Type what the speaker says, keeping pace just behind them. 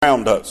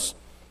around us,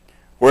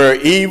 where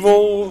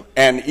evil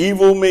and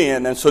evil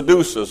men and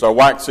seducers are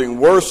waxing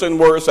worse and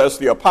worse, as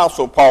the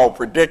Apostle Paul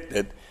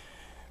predicted.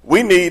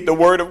 We need the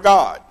Word of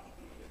God.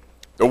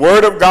 The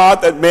Word of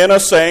God that men are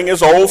saying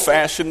is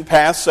old-fashioned,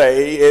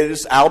 passé,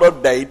 is out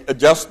of date,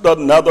 just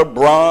another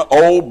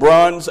old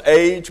Bronze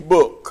Age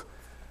book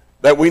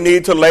that we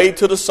need to lay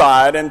to the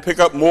side and pick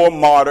up more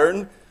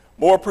modern,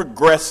 more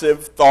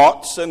progressive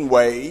thoughts and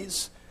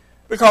ways.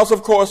 Because,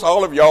 of course,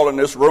 all of y'all in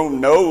this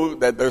room know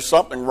that there's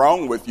something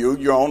wrong with you.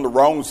 You're on the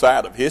wrong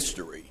side of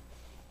history.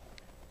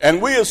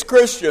 And we as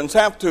Christians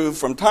have to,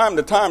 from time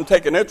to time,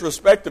 take an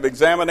introspective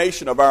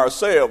examination of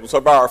ourselves,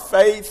 of our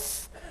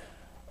faith,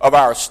 of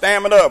our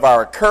stamina, of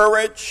our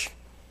courage,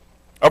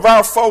 of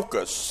our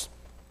focus.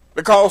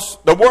 Because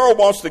the world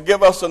wants to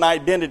give us an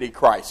identity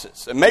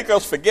crisis and make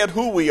us forget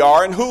who we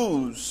are and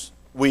whose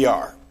we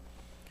are.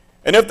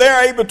 And if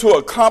they're able to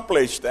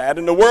accomplish that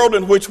in the world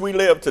in which we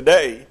live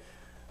today,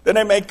 then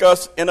they make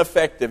us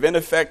ineffective,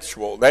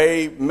 ineffectual.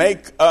 They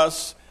make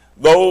us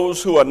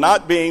those who are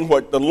not being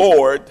what the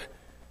Lord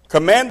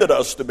commanded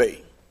us to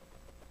be.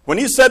 When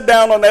he sat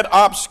down on that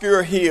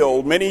obscure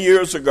hill many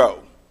years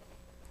ago,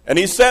 and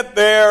he sat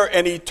there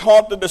and he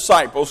taught the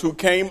disciples who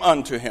came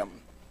unto him,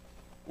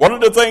 one of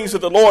the things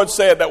that the Lord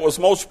said that was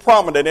most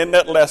prominent in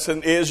that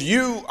lesson is,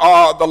 you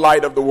are the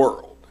light of the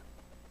world.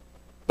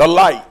 The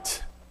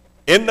light.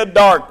 In the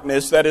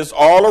darkness that is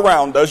all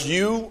around us,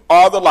 you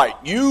are the light.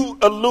 You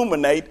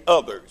illuminate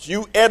others.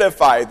 You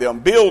edify them,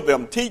 build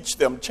them, teach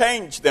them,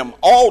 change them,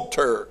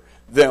 alter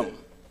them.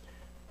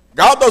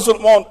 God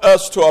doesn't want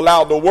us to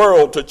allow the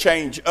world to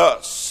change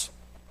us.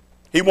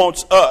 He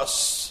wants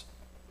us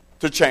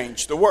to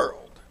change the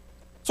world.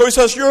 So he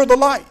says, you're the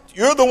light.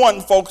 You're the one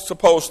folks are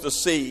supposed to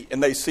see,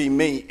 and they see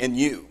me in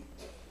you.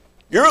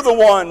 You're the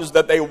ones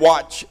that they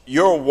watch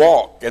your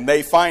walk and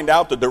they find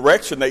out the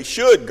direction they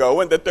should go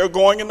and that they're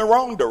going in the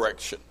wrong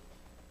direction.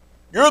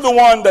 You're the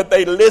one that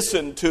they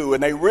listen to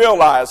and they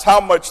realize how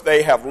much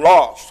they have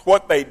lost,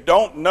 what they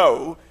don't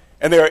know,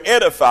 and they're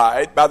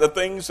edified by the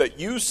things that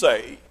you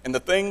say and the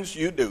things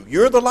you do.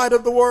 You're the light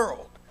of the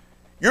world.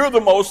 You're the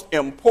most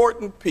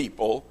important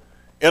people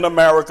in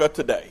America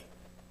today.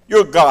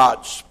 You're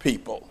God's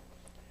people.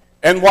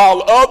 And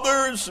while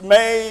others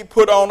may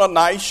put on a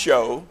nice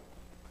show,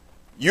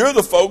 you're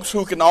the folks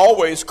who can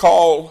always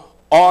call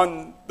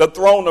on the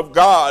throne of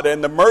God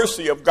and the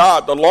mercy of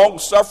God, the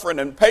long-suffering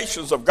and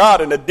patience of God.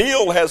 And the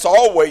deal has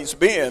always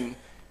been,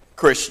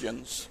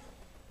 Christians,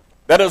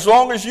 that as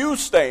long as you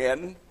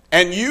stand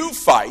and you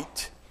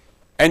fight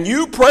and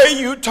you pray,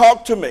 you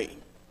talk to me,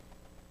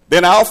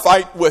 then I'll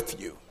fight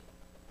with you.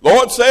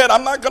 Lord said,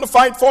 I'm not going to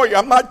fight for you.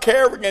 I'm not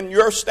carrying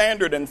your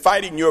standard and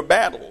fighting your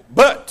battle.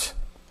 But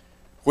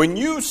when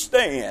you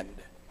stand,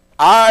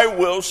 I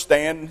will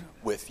stand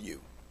with you.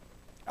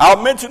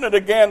 I'll mention it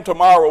again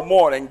tomorrow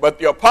morning, but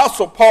the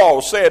Apostle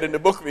Paul said in the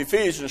book of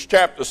Ephesians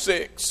chapter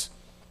 6,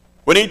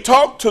 when he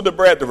talked to the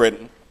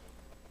brethren,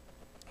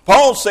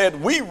 Paul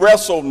said, we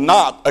wrestle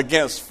not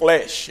against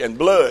flesh and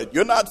blood.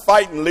 You're not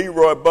fighting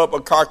Leroy,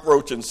 Bubba,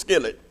 Cockroach, and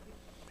Skillet.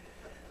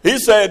 He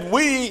said,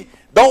 we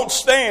don't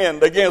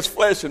stand against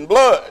flesh and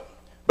blood,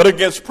 but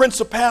against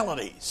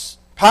principalities,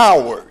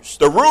 powers,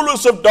 the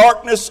rulers of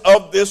darkness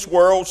of this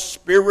world,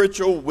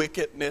 spiritual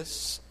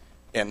wickedness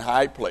in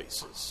high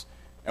places.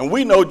 And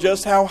we know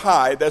just how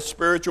high that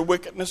spiritual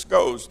wickedness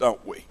goes,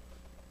 don't we?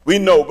 We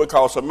know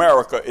because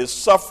America is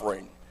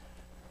suffering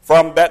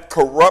from that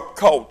corrupt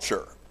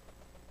culture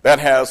that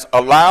has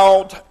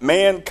allowed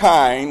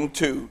mankind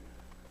to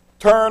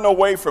turn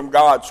away from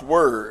God's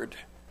word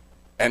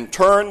and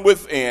turn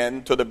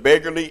within to the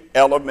beggarly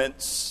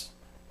elements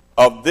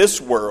of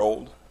this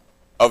world,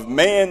 of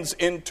man's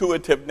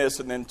intuitiveness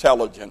and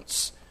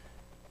intelligence,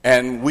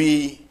 and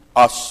we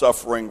are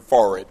suffering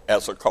for it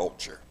as a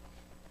culture.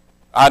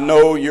 I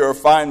know you're a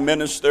fine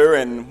minister,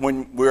 and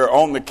when we're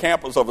on the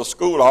campus of a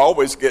school, I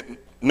always get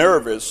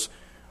nervous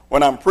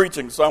when I'm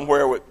preaching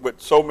somewhere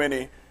with so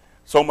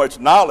much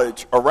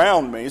knowledge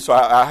around me, so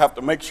I have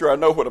to make sure I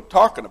know what I'm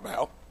talking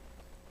about.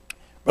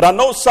 But I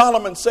know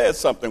Solomon said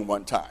something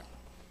one time.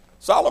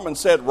 Solomon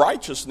said,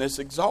 righteousness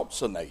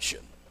exalts a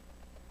nation,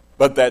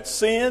 but that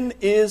sin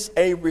is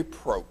a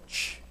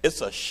reproach.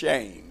 It's a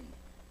shame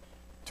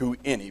to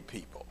any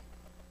people.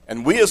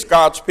 And we as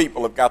God's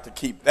people have got to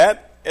keep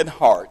that in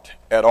heart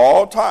at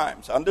all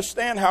times.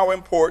 Understand how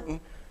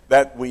important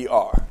that we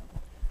are.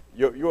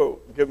 You'll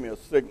give me a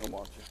signal,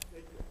 won't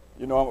you?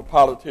 You know I'm a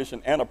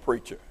politician and a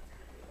preacher.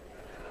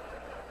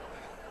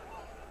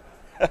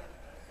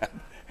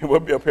 We'll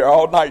be up here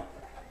all night.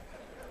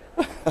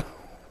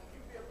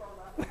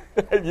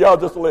 Y'all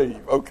just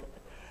leave, okay.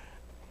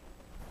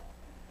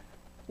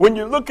 When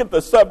you look at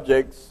the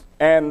subjects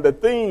and the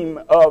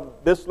theme of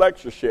this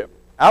lectureship,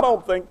 I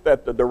don't think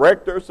that the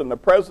directors and the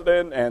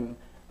president and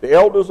the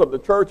elders of the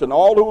church and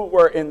all who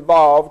were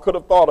involved could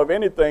have thought of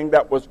anything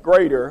that was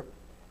greater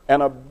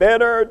and a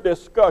better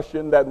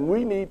discussion that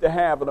we need to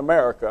have in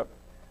America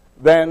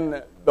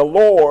than the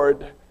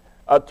Lord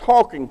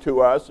talking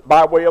to us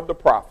by way of the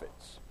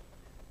prophets.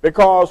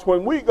 Because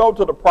when we go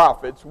to the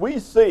prophets, we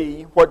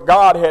see what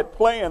God had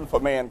planned for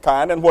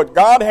mankind and what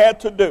God had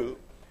to do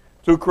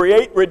to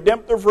create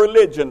redemptive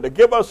religion, to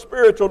give us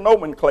spiritual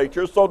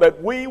nomenclature so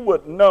that we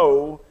would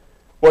know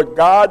what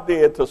God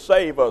did to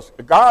save us.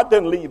 God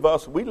didn't leave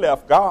us, we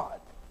left God.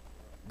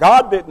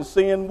 God didn't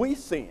sin, we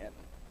sinned.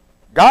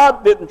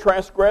 God didn't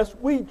transgress,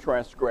 we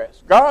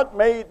transgressed. God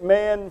made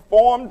man,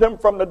 formed him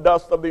from the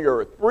dust of the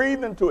earth,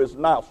 breathed into his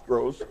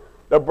nostrils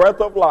the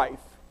breath of life.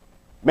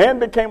 Man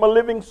became a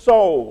living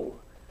soul.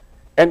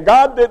 And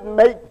God didn't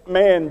make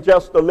man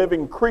just a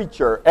living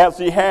creature as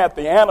he had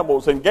the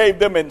animals and gave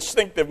them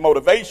instinctive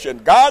motivation.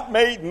 God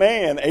made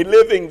man a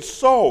living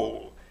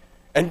soul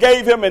and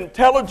gave him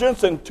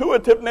intelligence,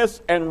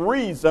 intuitiveness, and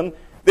reason,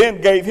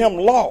 then gave him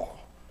law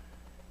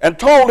and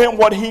told him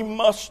what he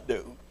must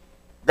do.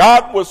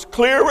 God was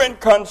clear and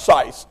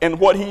concise in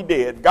what he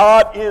did.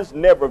 God is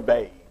never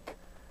vague.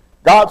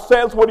 God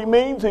says what he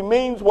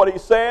means what he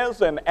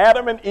says, and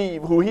Adam and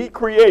Eve, who he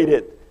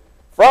created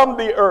from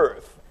the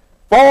earth,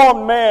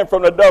 formed man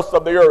from the dust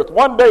of the earth.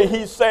 One day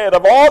he said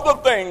of all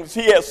the things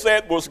he had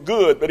said was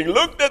good, but he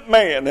looked at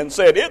man and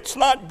said, it's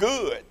not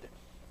good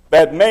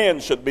that man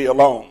should be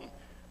alone.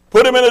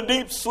 Put him in a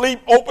deep sleep,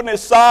 opened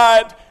his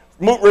side,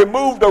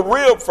 removed a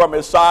rib from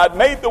his side,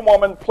 made the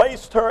woman,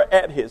 placed her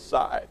at his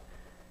side,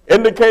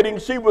 indicating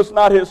she was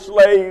not his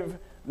slave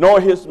nor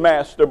his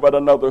master, but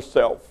another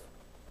self.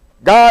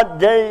 God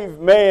gave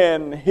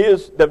man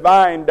his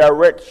divine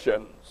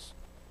directions.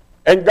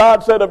 And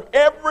God said, of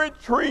every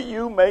tree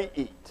you may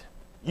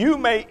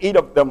eat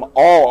of them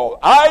all.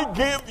 I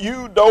give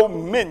you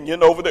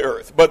dominion over the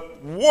earth. But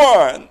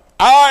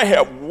I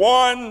have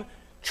one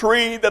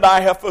tree that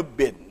I have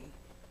forbidden.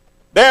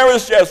 There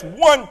is just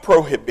one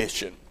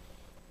prohibition,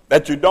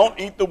 that you don't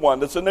eat the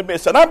one that's in the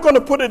midst. And I'm going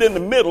to put it in the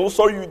middle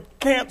so you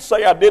can't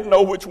say I didn't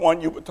know which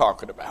one you were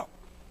talking about.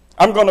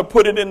 I'm going to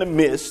put it in the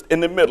midst, in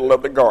the middle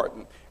of the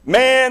garden.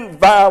 Man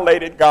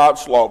violated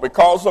God's law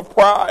because of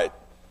pride.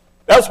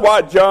 That's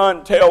why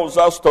John tells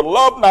us to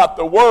love not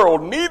the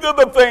world, neither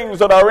the things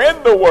that are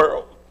in the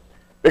world.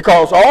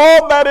 Because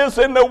all that is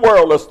in the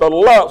world is the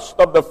lust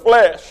of the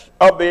flesh,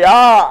 of the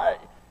eye,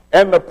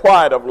 and the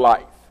pride of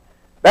life.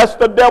 That's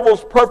the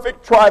devil's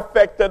perfect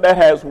trifecta that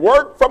has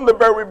worked from the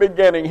very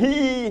beginning.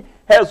 He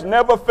has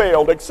never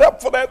failed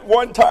except for that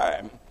one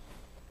time.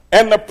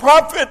 And the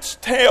prophets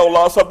tell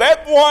us of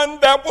that one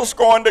that was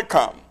going to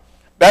come,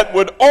 that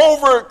would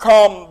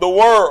overcome the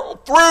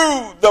world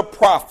through the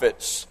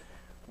prophets.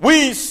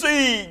 We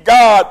see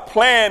God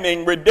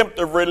planning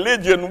redemptive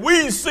religion.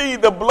 We see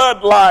the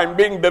bloodline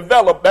being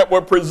developed that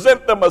will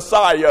present the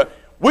Messiah.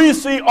 We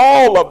see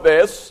all of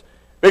this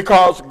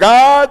because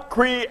God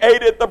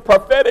created the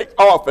prophetic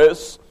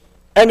office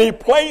and he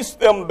placed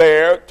them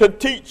there to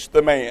teach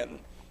the man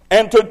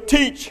and to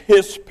teach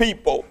his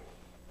people.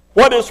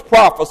 What is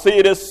prophecy?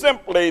 It is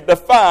simply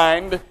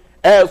defined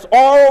as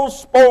oral,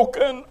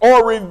 spoken,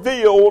 or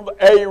revealed,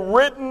 a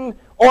written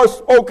or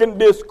spoken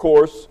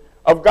discourse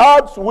of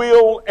God's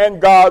will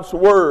and God's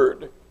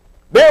word.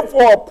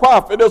 Therefore, a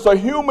prophet is a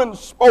human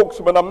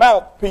spokesman, a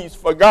mouthpiece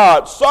for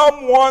God,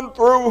 someone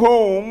through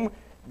whom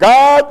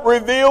God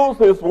reveals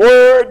his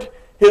word,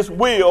 his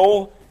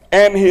will,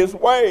 and his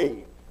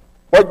way.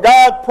 What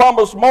God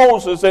promised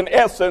Moses, in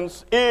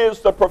essence,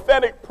 is the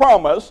prophetic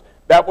promise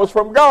that was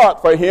from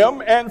God for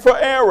him and for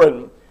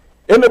Aaron.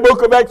 In the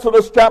book of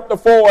Exodus chapter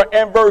 4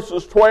 and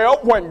verses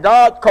 12, when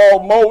God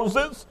called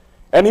Moses,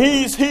 and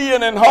he's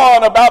heeing and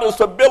hawing about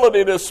his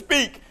ability to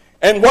speak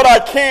and what I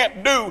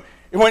can't do.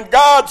 When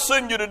God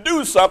sends you to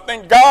do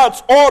something,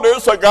 God's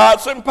orders are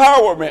God's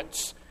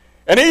empowerments.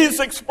 And he's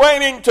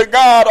explaining to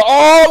God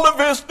all of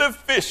his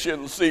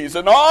deficiencies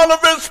and all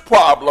of his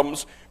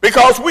problems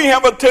because we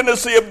have a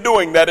tendency of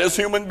doing that as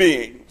human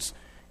beings.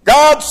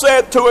 God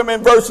said to him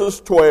in verses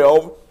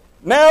 12,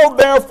 now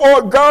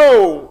therefore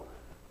go,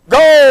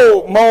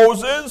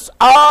 Moses,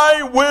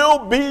 I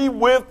will be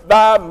with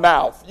thy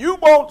mouth. You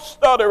won't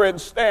stutter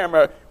and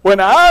stammer when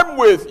I'm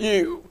with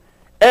you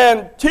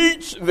and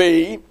teach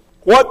thee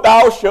what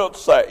thou shalt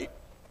say.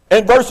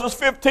 In verses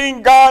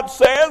 15, God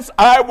says,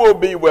 I will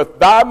be with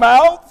thy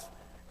mouth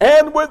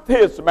and with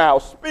his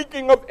mouth,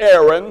 speaking of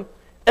Aaron,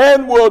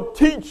 and will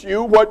teach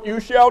you what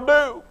you shall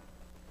do.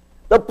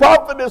 The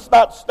prophet is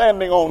not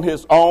standing on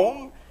his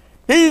own.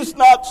 He's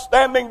not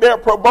standing there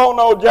pro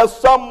bono, just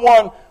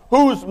someone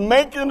who's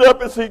making it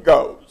up as he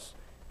goes.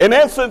 In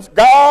essence,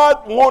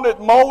 God wanted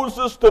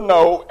Moses to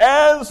know,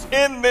 as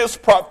in this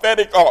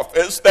prophetic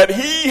office that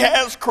he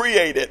has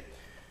created,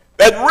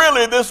 that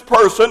really this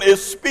person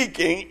is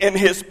speaking in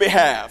his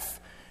behalf.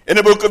 In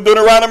the book of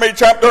Deuteronomy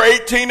chapter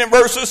 18 and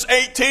verses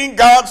 18,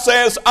 God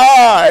says,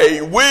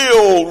 I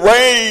will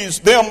raise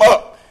them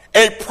up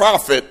a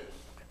prophet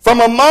from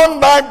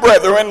among thy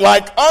brethren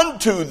like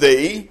unto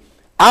thee.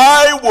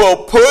 I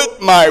will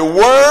put my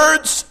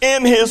words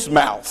in his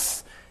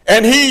mouth,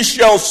 and he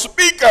shall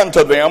speak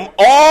unto them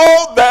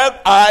all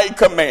that I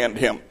command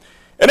him.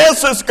 In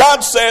essence,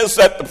 God says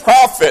that the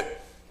prophet,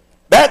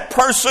 that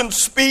person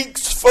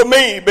speaks for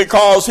me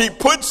because he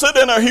puts it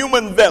in a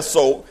human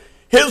vessel,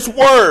 his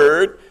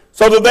word,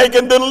 so that they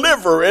can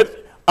deliver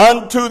it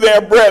unto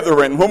their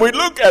brethren. When we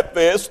look at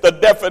this, the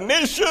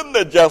definition,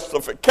 the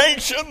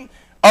justification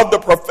of the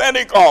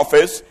prophetic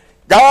office,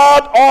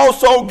 God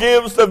also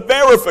gives the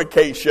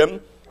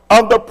verification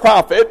of the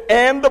prophet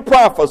and the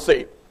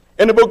prophecy.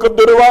 In the book of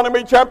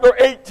Deuteronomy chapter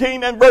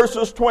 18 and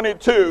verses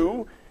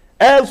 22,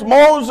 as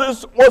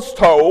Moses was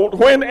told,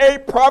 when a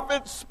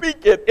prophet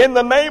speaketh in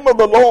the name of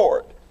the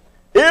Lord,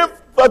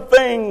 if the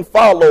thing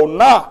follow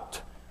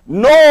not,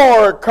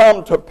 nor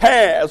come to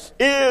pass,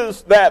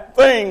 is that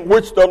thing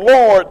which the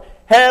Lord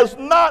has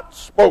not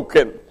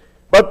spoken,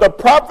 but the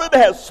prophet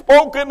has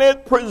spoken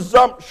it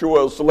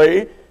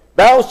presumptuously,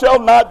 thou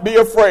shalt not be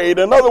afraid.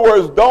 In other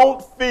words,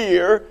 don't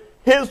fear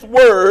his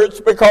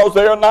words, because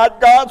they are not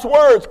God's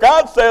words.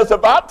 God says,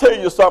 if I tell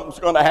you something's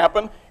going to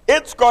happen,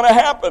 it's going to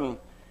happen.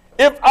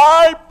 If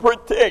I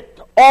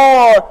predict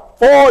or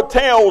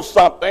foretell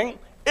something,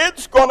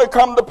 it's going to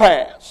come to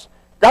pass.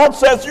 God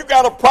says you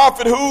got a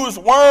prophet whose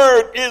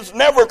word is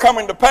never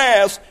coming to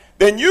pass,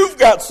 then you've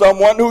got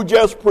someone who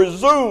just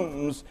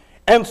presumes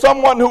and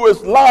someone who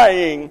is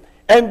lying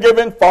and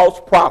giving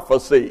false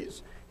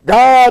prophecies.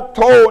 God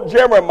told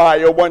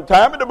Jeremiah one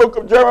time in the book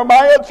of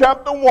Jeremiah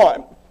chapter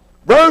 1,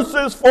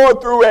 verses 4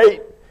 through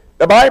 8,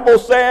 the Bible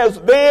says,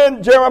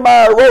 then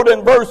Jeremiah wrote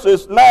in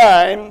verses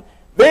 9,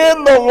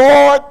 then the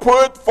Lord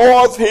put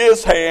forth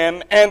his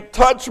hand and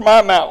touched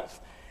my mouth.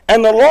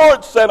 And the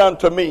Lord said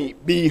unto me,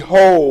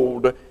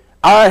 behold,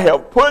 I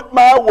have put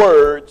my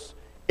words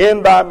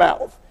in thy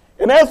mouth.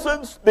 In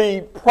essence,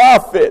 the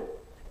prophet,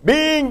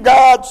 being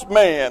God's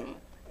man,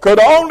 could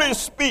only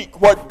speak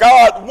what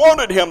God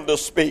wanted him to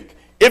speak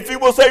if he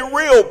was a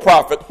real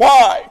prophet.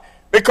 Why?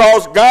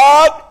 Because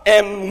God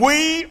and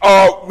we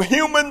are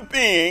human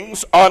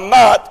beings are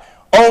not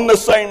on the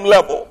same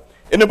level.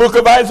 In the book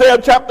of Isaiah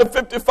chapter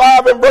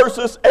 55 and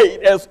verses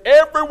 8, as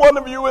every one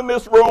of you in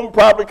this room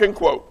probably can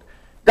quote,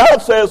 God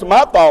says,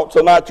 my thoughts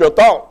are not your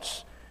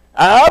thoughts.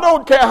 And I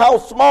don't care how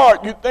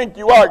smart you think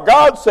you are.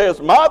 God says,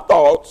 my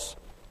thoughts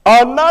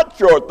are not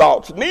your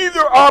thoughts. Neither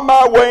are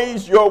my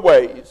ways your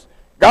ways.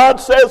 God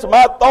says,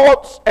 my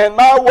thoughts and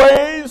my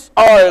ways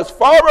are as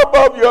far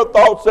above your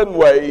thoughts and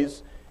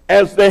ways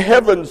as the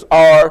heavens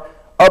are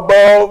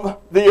above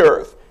the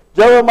earth.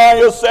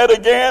 Jeremiah said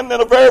again in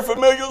a very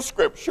familiar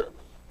scripture,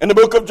 in the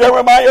book of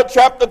Jeremiah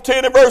chapter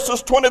 10 and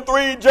verses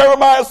 23,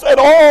 Jeremiah said,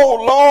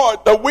 oh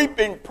Lord, the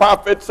weeping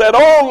prophet said,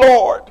 oh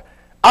Lord,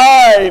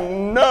 I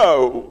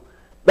know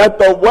that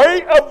the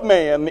way of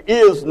man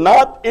is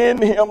not in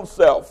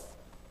himself.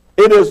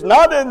 It is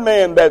not in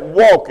man that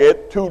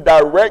walketh to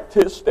direct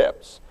his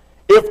steps.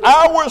 If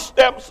our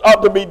steps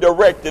are to be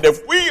directed,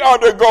 if we are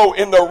to go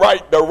in the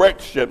right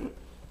direction,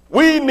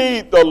 we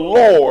need the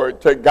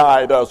Lord to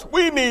guide us.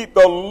 We need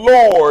the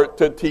Lord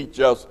to teach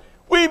us.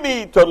 We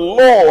need the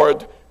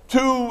Lord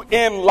to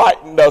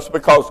enlighten us,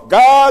 because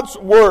God's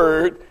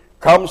word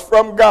comes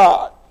from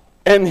God.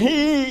 And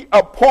he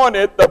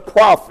appointed the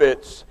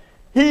prophets.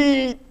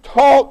 He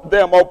taught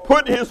them or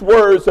put his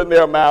words in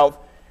their mouth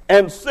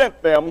and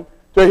sent them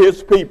to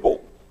his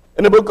people.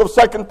 In the book of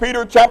 2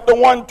 Peter chapter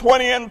 1,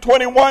 20 and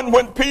 21,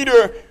 when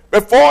Peter,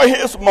 before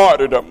his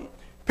martyrdom,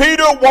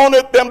 Peter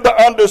wanted them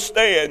to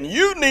understand,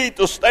 you need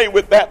to stay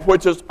with that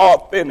which is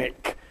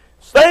authentic.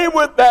 Stay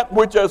with that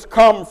which has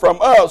come from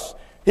us.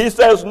 He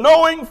says,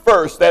 knowing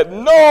first that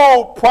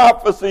no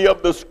prophecy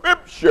of the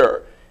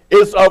scripture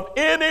is of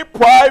any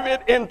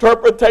private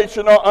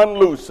interpretation or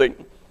unloosing.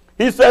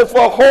 He says,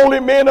 for holy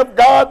men of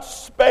God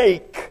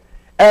spake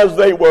as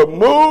they were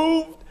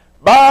moved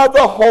by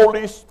the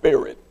Holy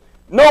Spirit.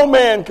 No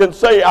man can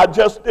say, I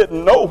just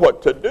didn't know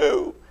what to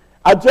do.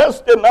 I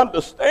just didn't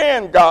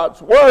understand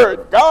God's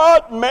word.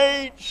 God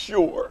made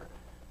sure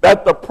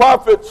that the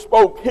prophets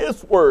spoke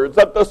his words,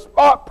 that the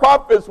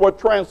prophets were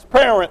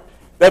transparent,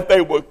 that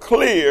they were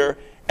clear,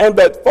 and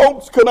that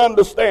folks could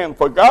understand.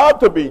 For God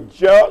to be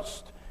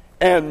just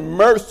and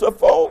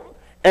merciful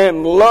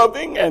and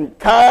loving and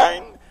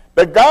kind,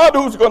 the God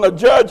who's going to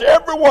judge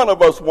every one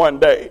of us one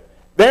day.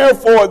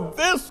 Therefore,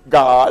 this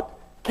God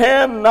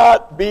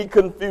cannot be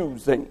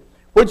confusing,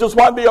 which is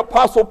why the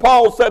Apostle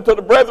Paul said to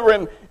the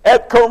brethren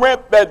at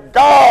Corinth that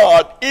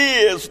God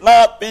is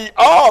not the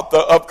author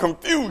of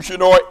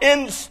confusion or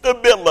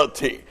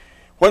instability.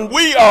 When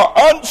we are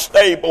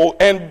unstable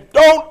and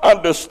don't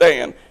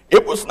understand,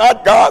 it was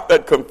not God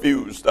that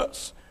confused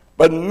us,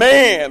 but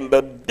man,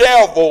 the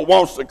devil,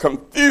 wants to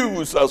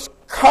confuse us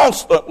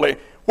constantly,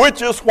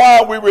 which is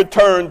why we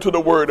return to the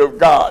Word of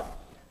God.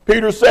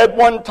 Peter said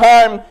one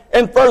time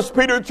in 1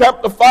 Peter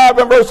chapter 5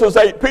 and verses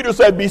 8, Peter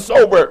said, be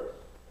sober,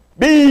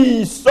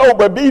 be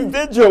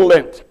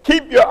vigilant,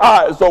 keep your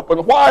eyes open.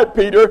 Why,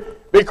 Peter?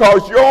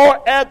 Because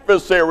your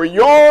adversary,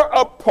 your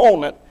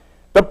opponent,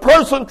 the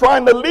person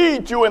trying to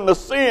lead you into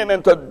sin,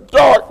 into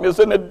darkness,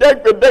 into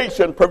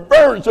degradation,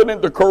 perversion,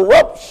 into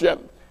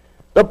corruption,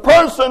 the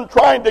person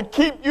trying to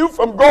keep you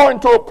from going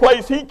to a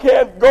place he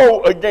can't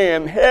go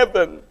again,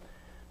 heaven,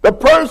 the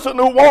person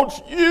who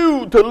wants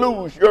you to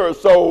lose your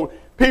soul.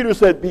 Peter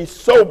said, be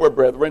sober,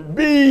 brethren,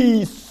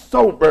 be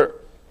sober,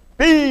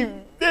 be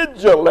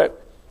vigilant,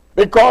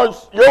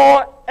 because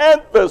your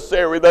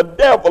adversary, the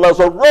devil, as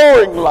a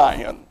roaring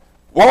lion,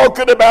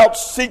 walking about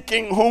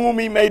seeking whom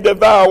he may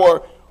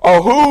devour,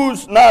 or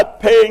who's not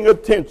paying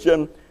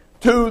attention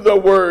to the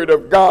word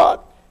of God.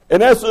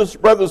 In essence,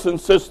 brothers and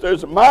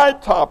sisters, my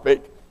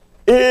topic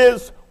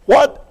is,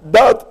 what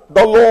doth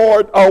the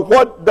Lord, or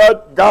what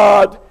doth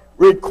God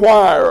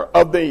require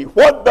of thee?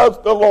 What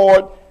does the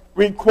Lord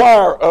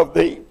require of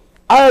thee?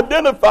 I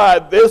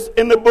identified this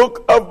in the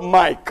book of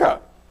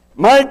Micah.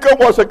 Micah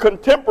was a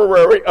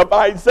contemporary of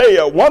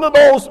Isaiah, one of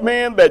those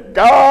men that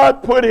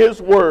God put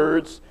his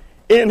words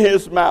in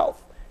his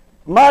mouth.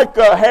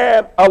 Micah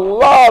had a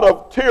lot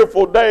of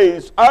tearful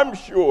days, I'm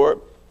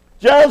sure,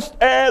 just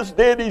as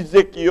did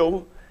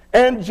Ezekiel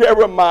and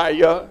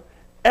Jeremiah,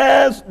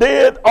 as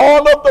did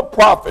all of the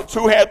prophets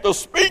who had to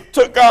speak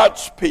to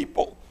God's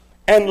people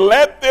and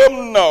let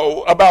them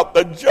know about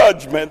the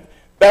judgment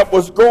that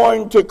was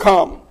going to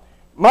come.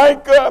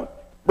 Micah,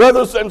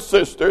 brothers and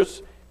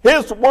sisters,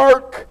 his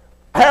work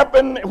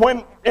happened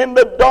when in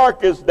the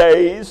darkest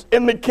days,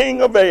 in the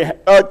King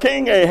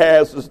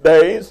Ahaz's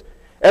days,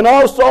 and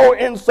also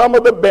in some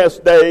of the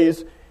best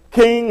days,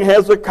 King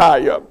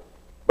Hezekiah.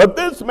 But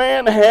this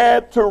man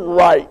had to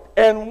write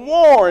and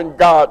warn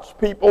God's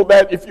people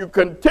that if you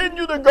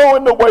continue to go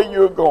in the way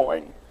you're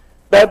going,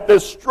 that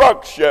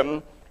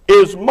destruction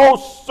is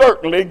most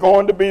certainly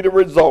going to be the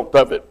result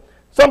of it.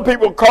 Some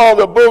people call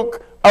the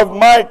book of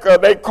Micah,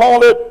 they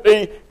call it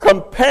the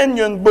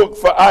companion book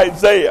for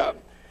Isaiah.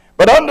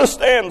 But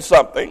understand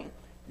something.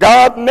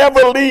 God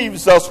never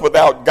leaves us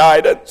without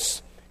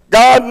guidance.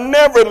 God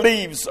never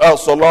leaves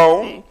us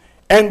alone.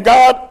 And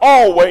God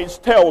always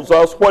tells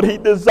us what he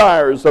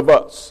desires of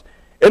us.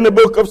 In the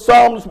book of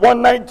Psalms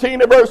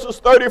 119 and verses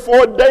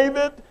 34,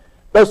 David,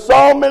 the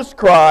psalmist,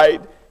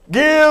 cried,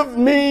 "Give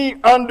me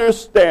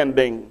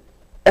understanding,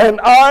 and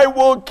I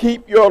will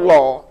keep your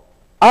law.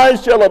 I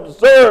shall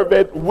observe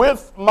it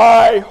with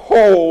my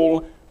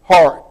whole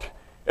heart."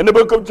 In the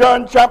book of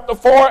John chapter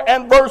 4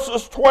 and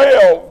verses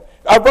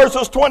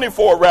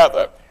 24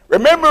 rather.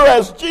 Remember,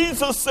 as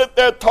Jesus sat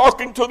there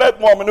talking to that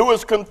woman who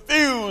is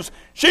confused,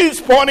 she's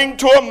pointing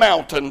to a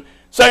mountain,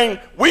 saying,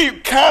 we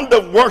kind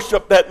of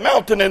worship that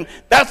mountain, and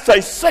that's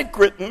a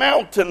sacred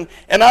mountain,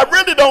 and I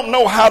really don't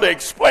know how to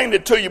explain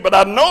it to you, but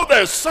I know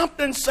there's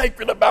something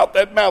sacred about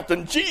that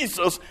mountain.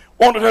 Jesus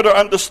wanted her to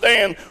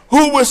understand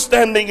who was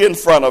standing in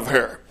front of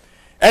her.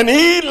 And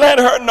he let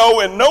her know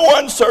in no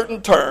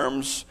uncertain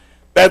terms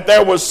that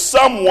there was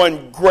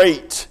someone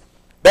great.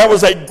 There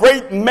was a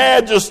great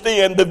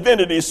majesty and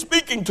divinity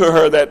speaking to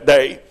her that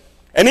day.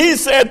 And he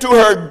said to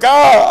her,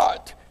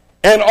 God,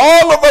 and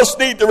all of us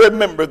need to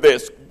remember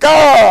this,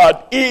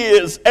 God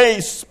is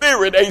a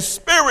spirit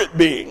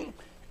being.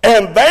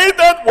 And they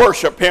that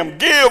worship him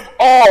give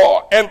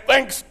awe and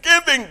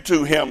thanksgiving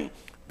to him.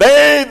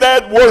 They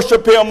that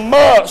worship him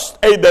must,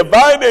 a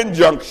divine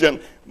injunction,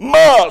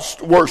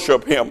 must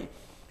worship him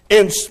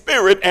in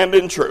spirit and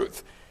in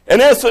truth.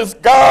 In essence,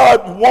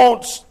 God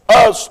wants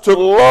us to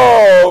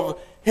love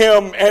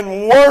him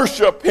and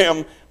worship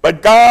him,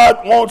 but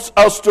God wants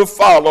us to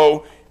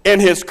follow in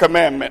his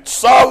commandments.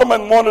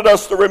 Solomon wanted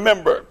us to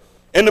remember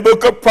in the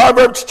book of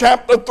Proverbs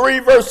chapter 3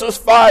 verses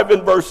 5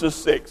 and verses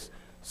 6.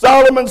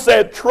 Solomon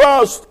said,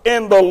 trust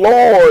in the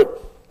Lord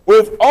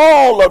with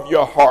all of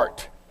your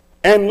heart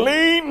and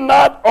lean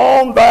not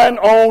on thine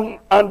own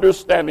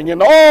understanding.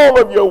 In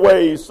all of your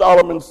ways,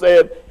 Solomon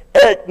said,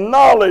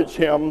 acknowledge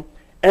him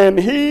and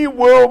he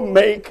will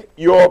make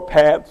your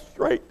path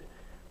straight.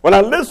 When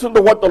I listen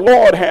to what the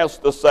Lord has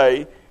to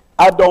say,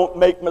 I don't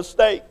make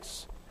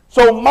mistakes.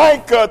 So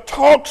Micah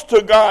talks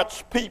to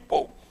God's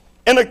people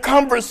in a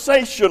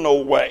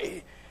conversational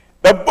way.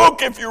 The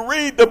book, if you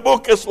read the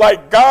book, it's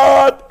like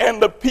God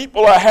and the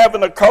people are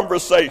having a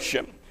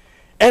conversation.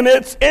 And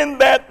it's in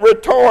that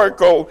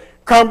rhetorical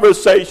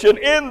conversation,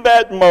 in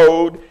that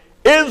mode,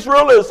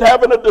 Israel is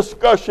having a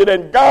discussion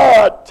and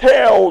God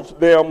tells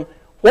them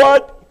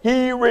what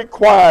he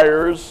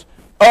requires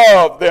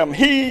of them.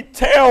 He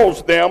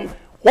tells them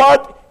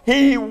what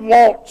he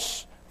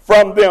wants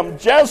from them,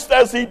 just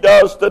as he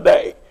does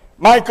today.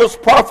 Micah's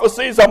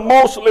prophecies are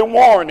mostly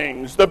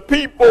warnings. The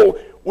people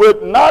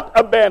would not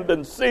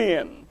abandon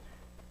sin.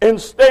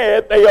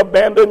 Instead, they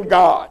abandoned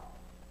God.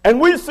 And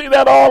we see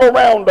that all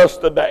around us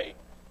today.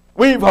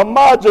 We've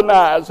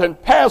homogenized and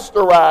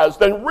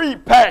pasteurized and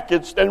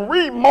repackaged and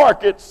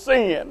remarketed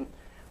sin.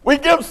 We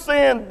give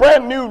sin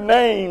brand new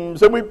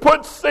names and we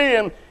put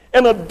sin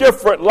in a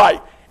different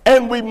light.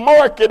 And we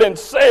market and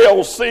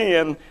sell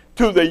sin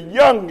to the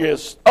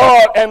youngest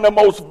and the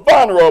most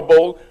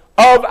vulnerable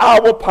of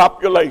our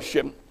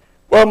population.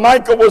 Well,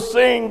 Micah was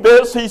seeing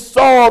this. He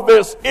saw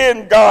this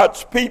in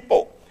God's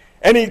people.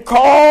 And he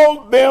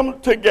called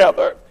them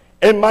together.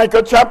 In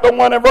Micah chapter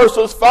 1 and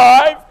verses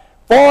 5,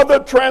 for the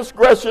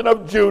transgression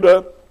of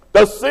Judah,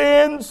 the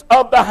sins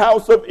of the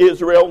house of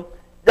Israel,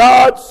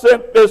 God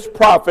sent this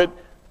prophet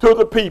to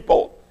the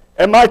people.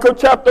 In Micah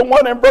chapter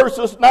 1 and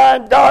verses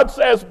 9, God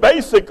says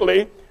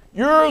basically,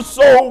 you're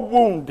so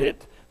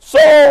wounded,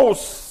 so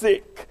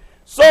sick,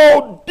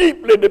 so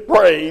deeply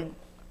depraved,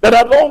 that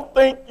I don't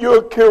think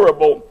you're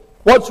curable.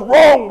 What's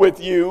wrong with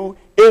you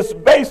is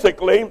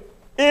basically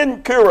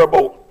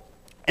incurable.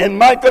 In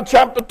Micah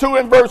chapter 2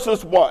 and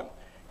verses 1,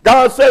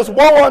 God says,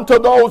 woe unto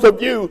those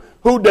of you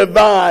who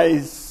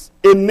devise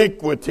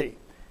iniquity.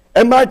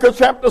 In Micah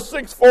chapter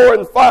 6, 4,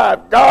 and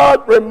 5,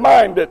 God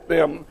reminded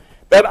them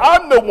that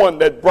I'm the one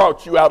that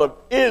brought you out of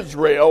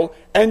Israel,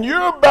 and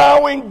you're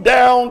bowing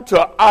down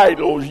to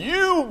idols.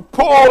 You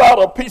pull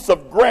out a piece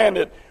of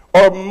granite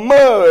or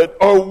mud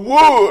or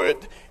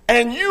wood,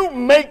 and you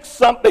make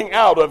something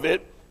out of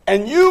it,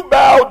 and you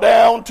bow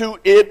down to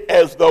it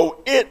as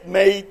though it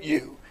made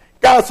you.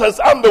 God says,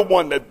 I'm the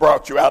one that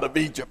brought you out of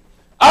Egypt.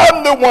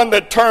 I'm the one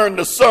that turned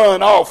the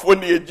sun off when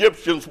the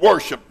Egyptians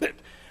worshipped it.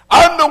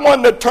 I'm the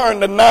one that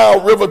turned the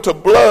Nile River to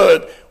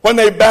blood when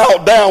they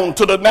bowed down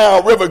to the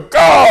Nile River.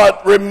 God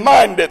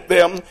reminded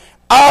them,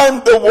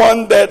 I'm the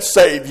one that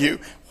saved you.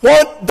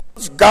 What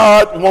does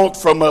God want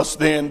from us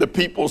then? The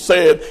people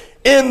said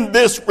in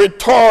this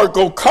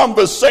rhetorical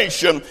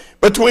conversation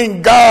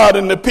between God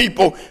and the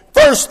people.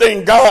 First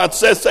thing God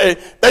says,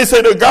 they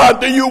say to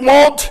God, do you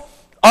want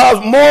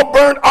more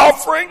burnt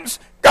offerings?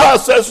 God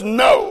says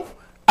no.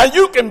 And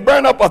you can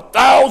burn up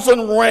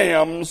 1,000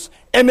 rams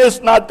and it's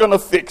not going to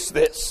fix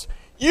this.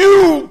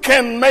 You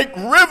can make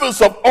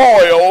rivers of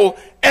oil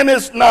and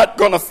it's not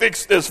going to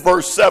fix this.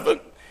 Verse 7.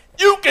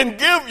 You can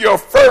give your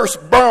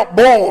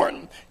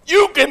firstborn.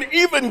 You can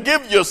even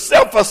give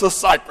yourself as a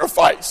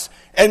sacrifice.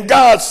 And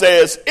God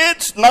says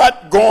it's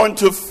not going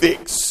to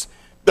fix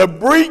the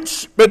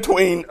breach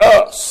between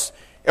us.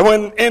 And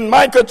when in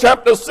Micah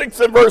chapter 6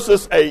 and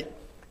verses 8,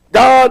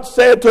 God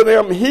said to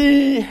them,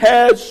 he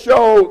has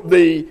showed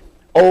thee,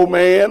 O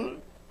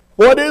man,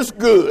 what is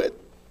good,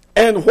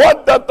 and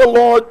what doth the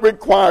Lord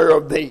require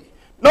of thee?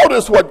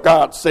 Notice what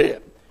God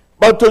said.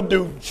 But to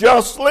do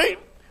justly,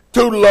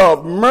 to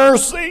love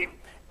mercy,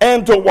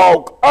 and to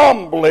walk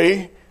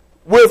humbly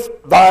with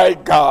thy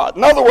God.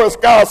 In other words,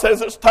 God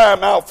says it's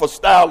time out for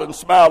styling,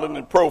 smiling,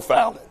 and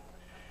profiling.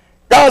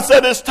 God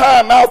said it's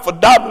time out for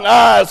dotting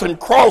I's and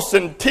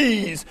crossing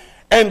T's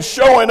and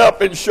showing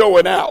up and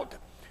showing out.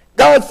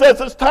 God says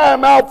it's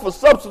time out for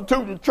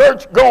substituting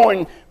church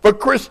going for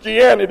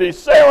Christianity,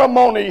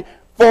 ceremony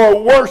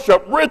for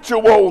worship,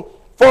 ritual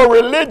for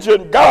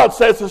religion. God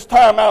says it's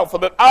time out for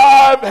that.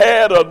 I've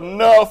had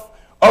enough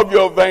of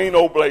your vain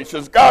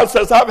oblations. God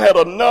says I've had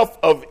enough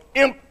of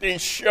empty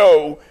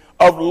show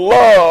of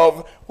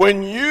love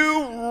when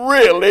you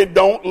really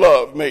don't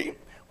love me.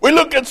 We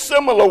look at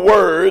similar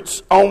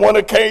words on one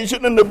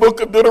occasion in the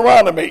book of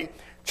Deuteronomy,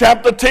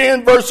 chapter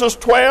 10, verses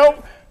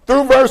 12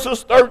 through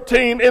verses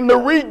 13, in the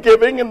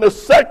re-giving and the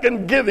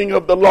second giving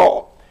of the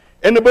law.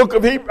 In the book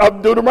of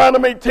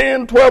Deuteronomy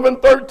 10, 12,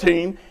 and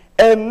 13,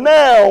 and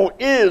now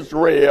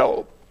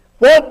Israel,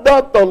 what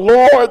doth the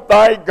Lord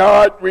thy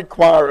God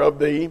require of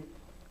thee,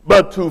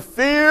 but to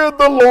fear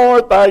the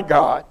Lord thy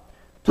God,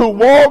 to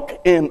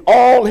walk in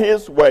all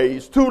his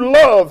ways, to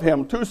love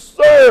him, to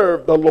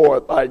serve the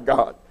Lord thy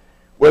God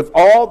with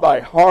all thy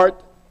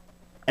heart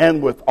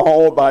and with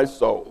all thy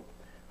soul.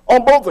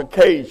 On both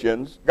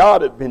occasions,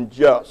 God had been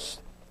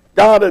just.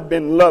 God had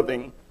been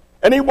loving.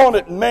 And he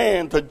wanted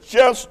man to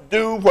just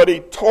do what he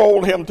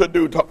told him to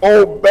do, to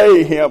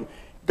obey him.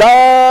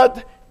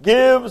 God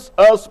gives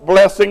us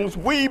blessings.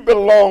 We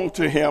belong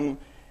to him,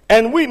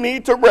 and we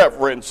need to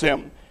reverence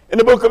him. In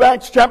the book of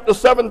Acts chapter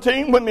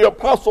 17, when the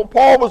Apostle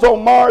Paul was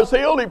on Mars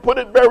Hill, he put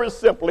it very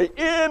simply.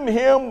 In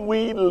him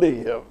we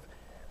live,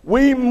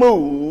 we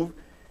move,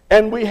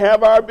 and we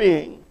have our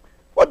being.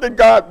 What did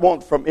God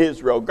want from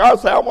Israel? God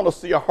said, I want to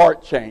see a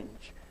heart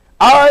change.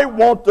 I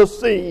want to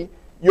see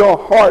your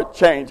heart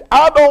change.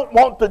 I don't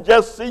want to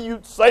just see you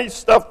say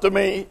stuff to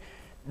me,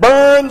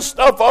 burn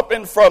stuff up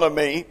in front of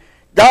me.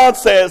 God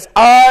says,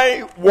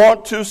 I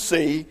want to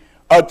see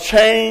a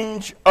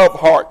change of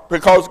heart,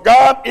 because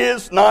God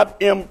is not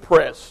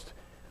impressed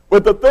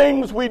with the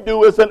things we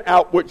do as an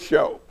outward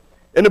show.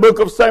 In the book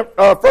of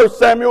 1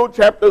 Samuel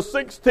chapter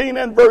 16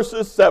 and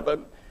verses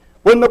 7,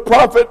 when the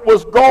prophet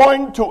was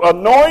going to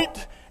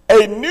anoint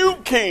a new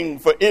king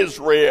for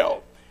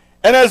Israel,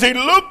 and as he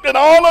looked at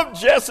all of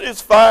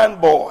Jesse's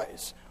fine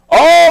boys,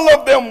 all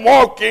of them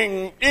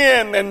walking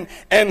in,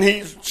 and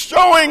he's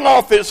showing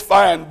off his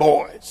fine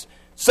boys,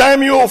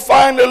 Samuel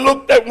finally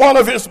looked at one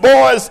of his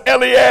boys,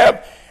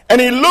 Eliab, and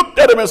he looked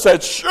at him and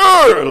said,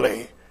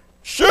 surely,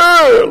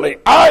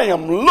 I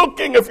am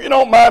looking, if you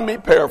don't mind me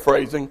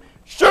paraphrasing,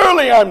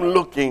 surely I'm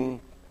looking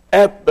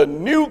at the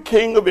new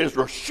king of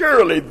Israel.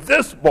 Surely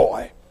this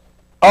boy,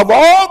 of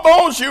all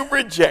those you've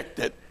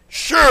rejected,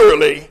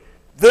 surely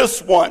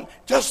this one.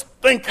 Just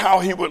think how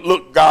he would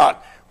look, God,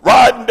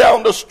 riding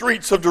down the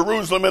streets of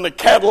Jerusalem in a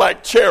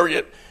Cadillac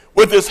chariot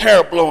with his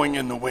hair blowing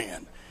in the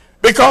wind.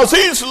 Because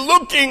he's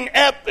looking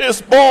at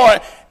this boy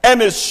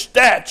and his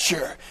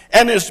stature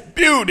and his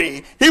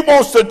beauty. He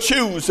wants to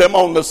choose him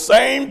on the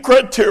same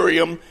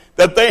criterion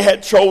that they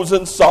had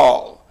chosen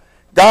Saul.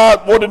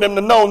 God wanted him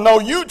to know, no,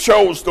 you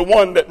chose the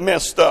one that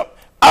messed up.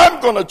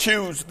 I'm going to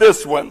choose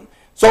this one.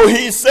 So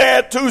he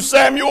said to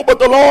Samuel, but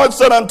the Lord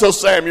said unto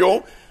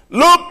Samuel,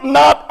 look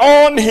not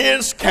on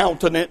his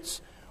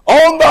countenance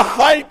on the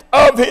height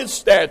of his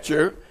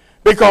stature,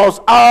 because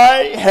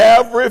I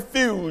have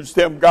refused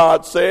him,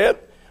 God said.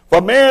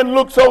 For man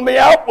looks on the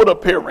outward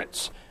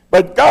appearance,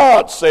 but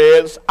God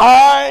says,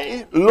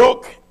 I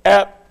look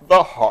at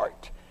the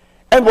heart.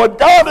 And what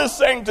God is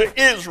saying to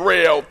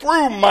Israel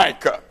through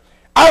Micah,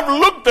 I've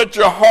looked at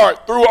your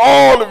heart through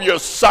all of your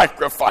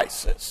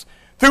sacrifices,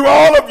 through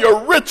all of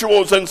your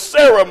rituals and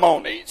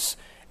ceremonies.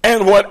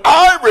 And what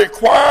I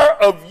require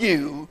of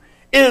you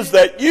is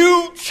that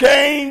you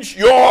change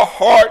your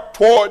heart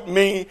toward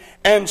me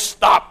and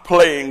stop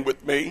playing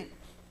with me.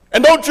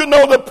 And don't you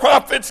know the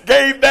prophets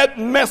gave that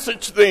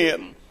message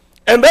then?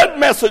 And that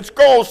message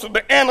goes through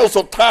the annals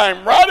of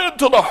time right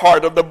into the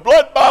heart of the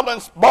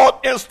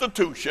blood-bought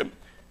institution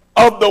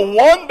of the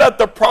one that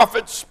the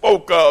prophets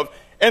spoke of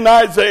in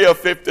Isaiah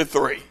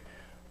 53.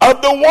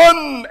 Of the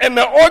one and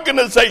the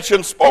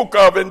organization spoke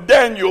of in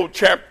Daniel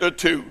chapter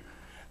 2.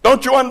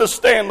 Don't you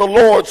understand? The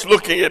Lord's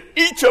looking at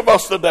each of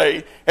us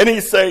today, and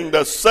he's saying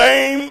the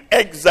same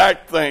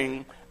exact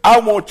thing. I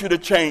want you to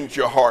change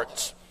your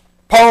hearts.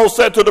 Paul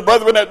said to the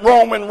brethren at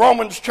Rome in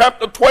Romans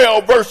chapter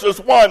 12, verses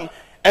 1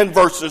 and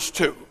verses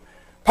 2.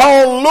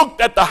 Paul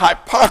looked at the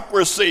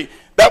hypocrisy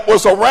that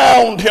was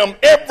around him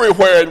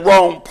everywhere in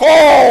Rome.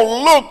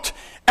 Paul looked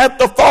at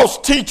the false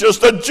teachers,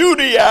 the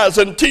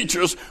Judaizing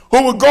teachers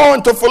who were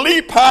going to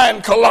Philippi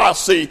and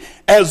Colossae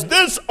as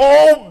this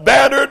old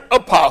battered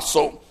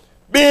apostle,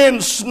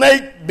 being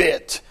snake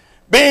bit,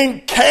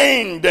 being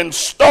caned and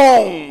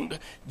stoned,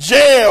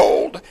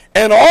 jailed,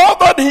 and all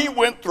that he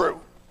went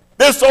through.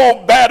 This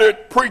old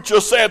battered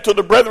preacher said to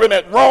the brethren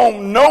at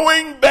Rome,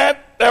 knowing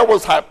that there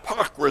was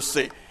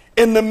hypocrisy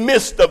in the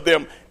midst of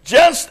them,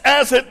 just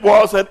as it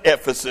was at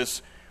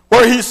Ephesus,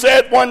 where he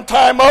said one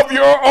time, of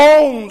your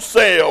own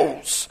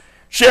selves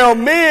shall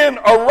men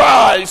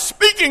arise,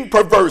 speaking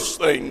perverse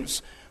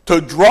things,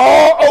 to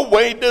draw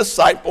away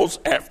disciples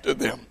after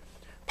them.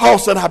 Paul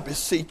said, I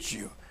beseech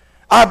you,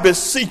 I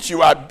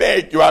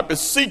beg you, I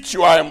beseech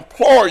you, I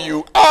implore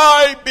you,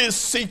 I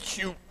beseech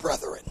you,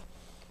 brethren,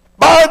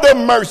 by the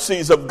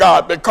mercies of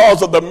God,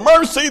 because of the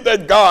mercy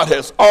that God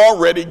has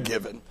already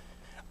given.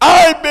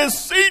 I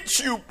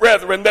beseech you,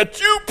 brethren, that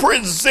you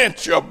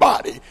present your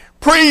body,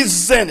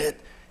 present it.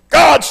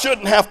 God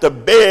shouldn't have to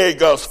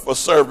beg us for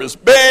service,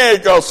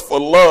 beg us for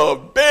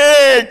love,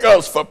 beg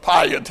us for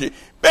piety,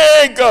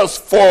 beg us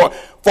for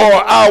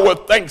our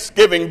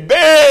thanksgiving,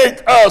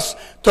 beg us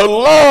to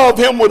love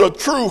him with a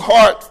true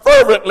heart,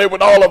 fervently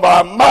with all of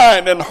our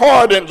mind and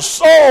heart and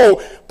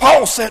soul.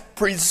 Paul said,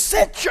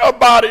 present your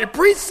body,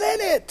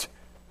 present it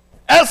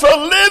as a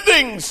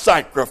living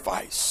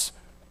sacrifice,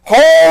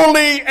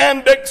 holy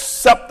and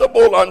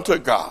acceptable unto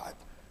God,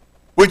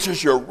 which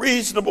is your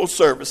reasonable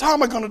service. How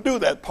am I going to do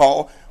that,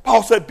 Paul?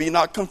 Paul said, be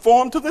not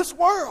conformed to this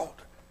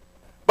world,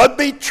 but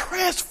be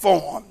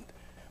transformed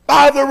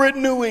by the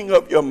renewing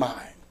of your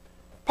mind.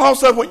 Paul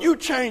said, when you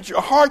change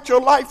your heart,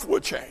 your life will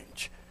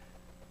change.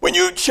 When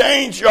you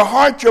change your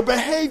heart, your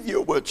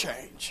behavior will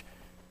change.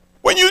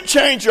 When you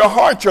change your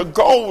heart, your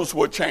goals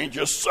will change.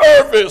 Your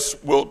service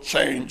will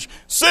change.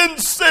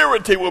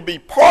 Sincerity will be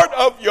part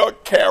of your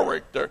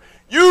character.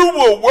 You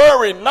will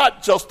worry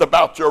not just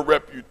about your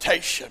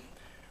reputation,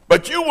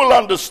 but you will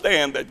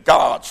understand that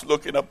God's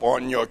looking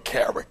upon your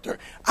character.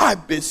 I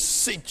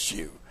beseech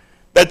you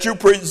that you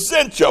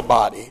present your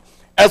body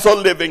as a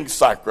living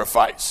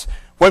sacrifice.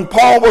 When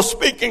Paul was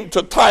speaking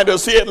to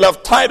Titus, he had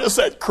left Titus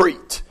at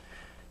Crete.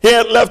 He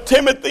had left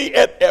Timothy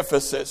at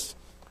Ephesus.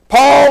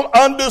 Paul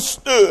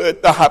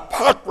understood the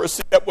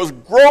hypocrisy that was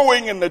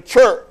growing in the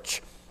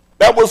church,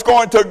 that was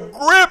going to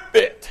grip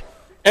it.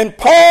 And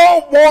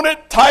Paul wanted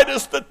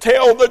Titus to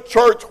tell the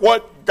church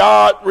what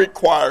God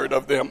required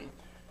of them.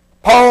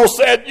 Paul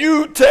said,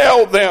 you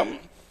tell them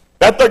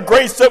that the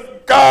grace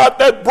of God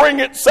that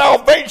bringeth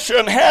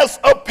salvation has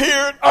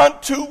appeared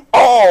unto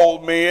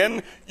all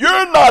men.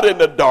 You're not in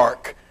the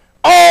dark.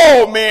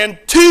 All men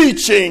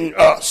teaching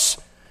us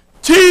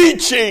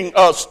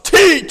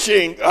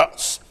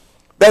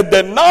that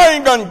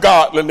denying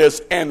ungodliness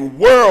and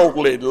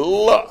worldly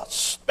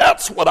lust,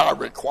 that's what I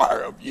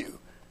require of you.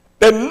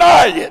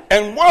 Deny it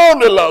and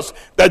worldly lust,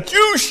 that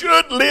you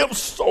should live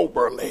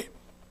soberly,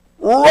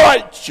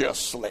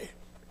 righteously,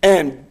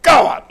 and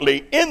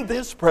godly in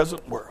this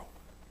present world.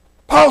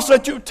 Paul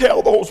said, you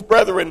tell those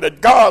brethren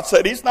that God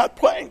said he's not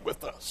playing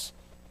with us.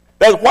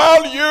 That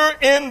while you're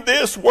in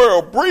this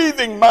world,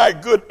 breathing my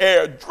good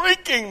air,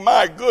 drinking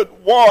my good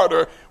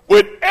water,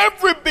 with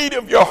every beat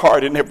of your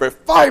heart and every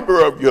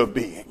fiber of your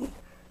being,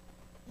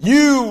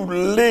 you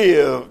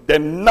live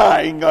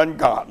denying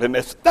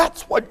ungodliness.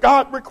 That's what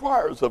God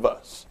requires of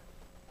us.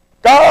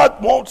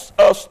 God wants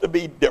us to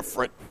be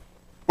different.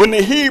 When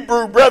the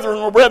Hebrew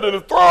brethren were ready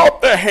to throw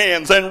up their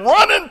hands and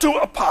run into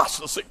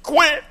apostasy,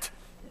 quit,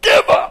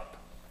 give up,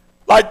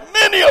 like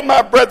many of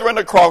my brethren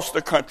across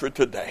the country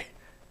today.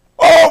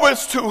 Oh,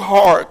 it's too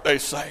hard, they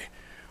say.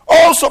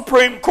 All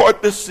Supreme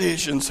Court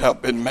decisions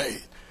have been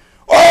made.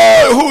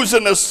 Oh, who's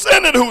in the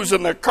Senate, who's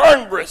in the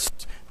Congress,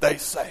 they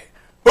say.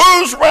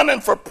 Who's running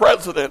for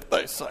president,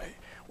 they say.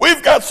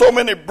 We've got so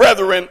many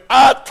brethren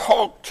I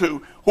talk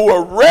to who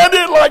are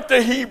ready, like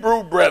the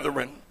Hebrew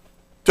brethren,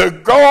 to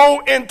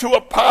go into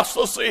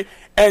apostasy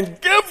and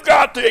give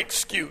God the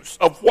excuse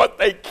of what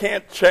they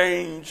can't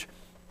change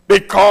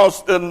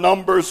because the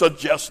numbers are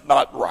just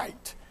not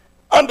right.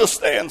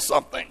 Understand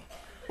something.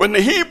 When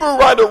the Hebrew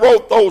writer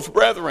wrote those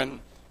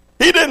brethren,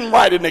 he didn't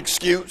write an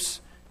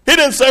excuse. He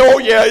didn't say, oh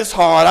yeah, it's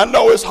hard. I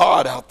know it's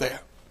hard out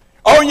there.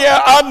 Oh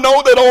yeah, I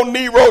know that old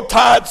Nero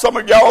tied some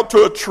of y'all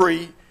to a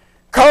tree,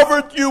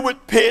 covered you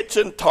with pitch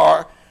and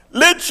tar,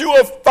 lit you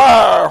a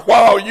fire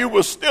while you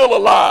were still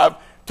alive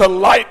to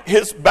light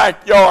his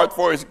backyard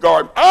for his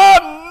garden.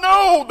 I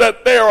know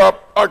that there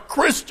are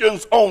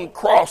Christians on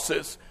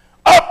crosses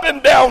up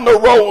and down the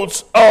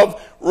roads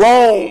of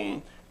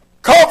Rome,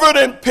 covered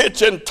in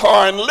pitch and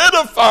tar and lit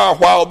a fire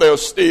while they're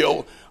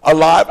still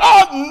alive.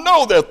 I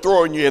know they're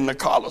throwing you in the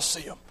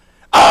Colosseum.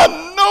 I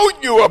know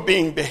you are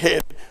being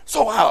beheaded.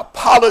 So I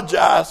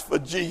apologize for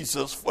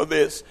Jesus for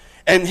this.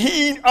 And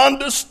he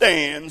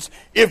understands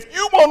if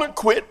you want to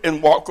quit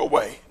and walk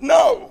away.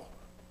 No.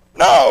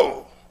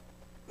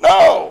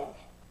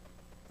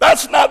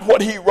 That's not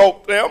what he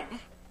wrote them.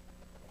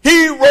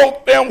 He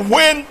wrote them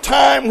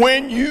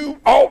when you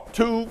ought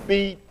to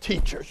be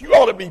teachers. You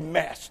ought to be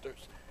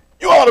masters.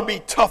 You ought to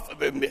be tougher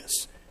than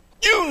this.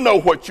 You know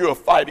what you're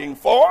fighting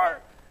for.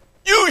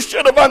 You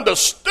should have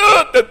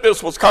understood that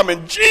this was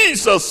coming.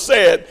 Jesus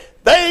said,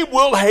 they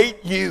will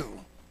hate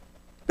you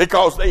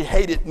because they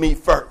hated me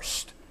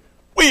first.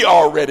 We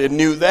already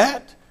knew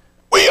that.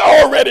 We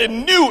already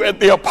knew, and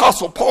the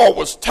Apostle Paul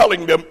was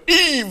telling them,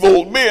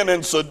 evil men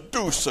and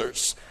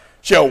seducers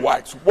shall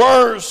wax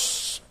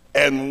worse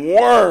and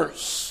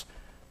worse,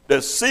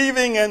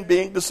 deceiving and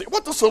being deceived.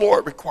 What does the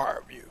Lord require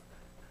of you?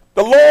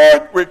 The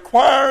Lord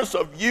requires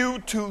of you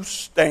to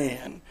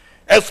stand.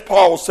 As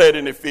Paul said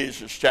in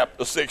Ephesians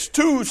chapter 6,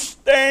 to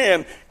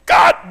stand.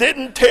 God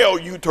didn't tell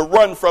you to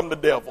run from the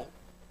devil.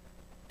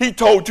 He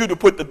told you to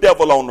put the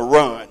devil on the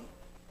run.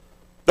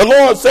 The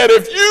Lord said,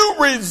 if you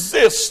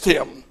resist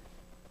him,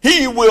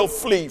 he will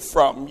flee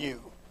from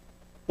you.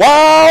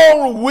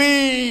 While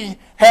we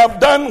have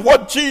done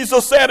what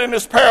Jesus said in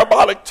his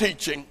parabolic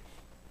teaching,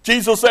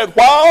 Jesus said,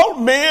 while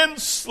men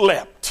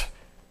slept,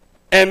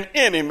 an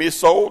enemy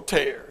sowed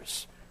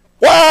tares.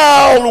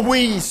 While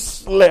we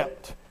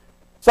slept,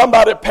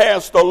 somebody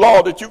passed a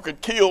law that you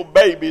could kill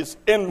babies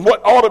in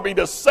what ought to be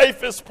the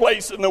safest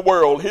place in the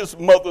world, his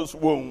mother's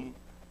womb.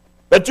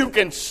 That you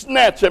can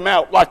snatch him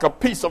out like a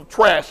piece of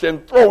trash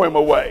and throw him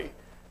away.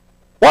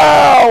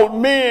 While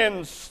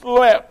men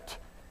slept,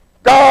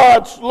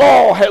 God's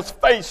law has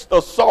faced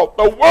assault.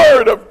 The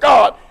word of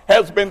God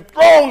has been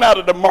thrown out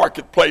of the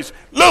marketplace.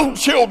 Little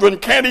children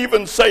can't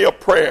even say a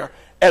prayer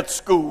at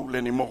school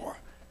anymore.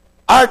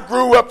 I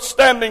grew up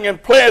standing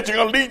and pledging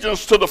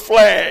allegiance to the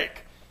flag,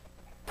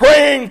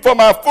 praying for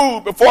my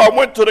food before I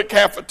went to the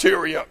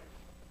cafeteria,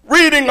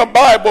 reading a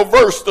Bible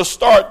verse to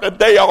start the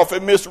day off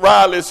in Miss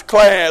Riley's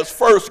class,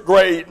 first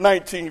grade,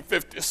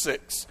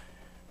 1956.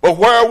 But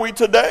where are we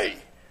today?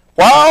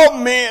 While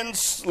men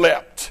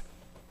slept,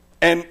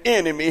 an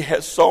enemy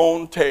has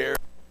sown tares.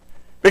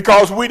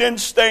 Because we didn't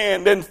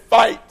stand and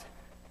fight.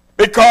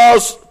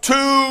 Because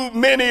too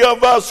many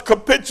of us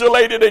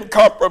capitulated and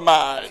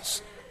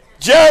compromised.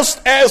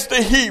 Just as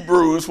the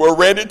Hebrews were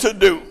ready to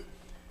do.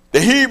 The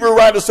Hebrew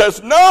writer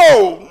says,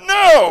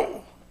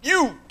 no,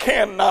 you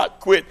cannot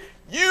quit.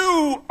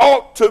 You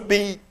ought to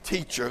be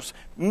teachers,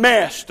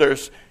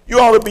 masters. You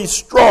ought to be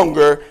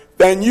stronger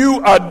than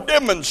you are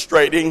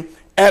demonstrating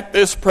at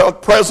this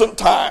present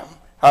time.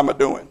 How am I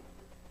doing?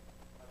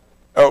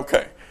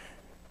 Okay.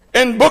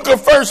 In book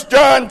of 1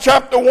 John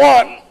chapter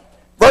 1,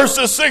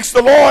 verses 6,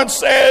 the Lord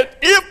said,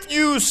 if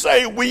you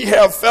say we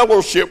have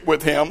fellowship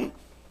with him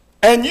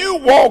and you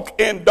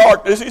walk in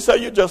darkness, he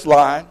said, you're just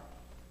lying.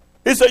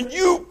 He said,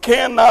 you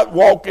cannot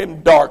walk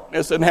in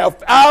darkness and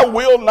I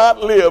will not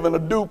live in a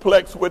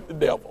duplex with the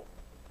devil.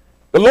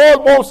 The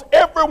Lord wants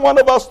every one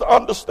of us to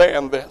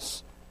understand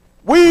this.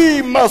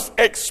 We must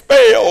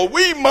expel,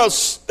 we must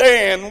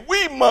stand,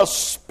 we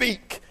must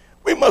speak.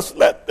 We must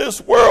let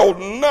this world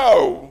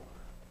know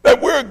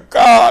that we're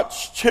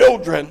God's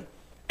children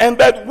and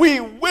that we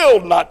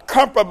will not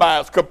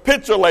compromise,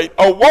 capitulate,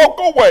 or walk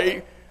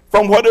away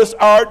from what is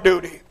our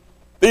duty.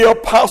 The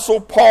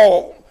Apostle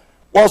Paul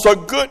was a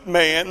good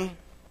man,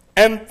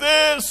 and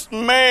this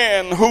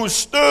man who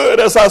stood,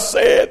 as I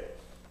said,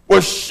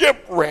 was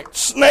shipwrecked,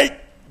 snake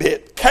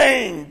bit,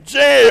 caned,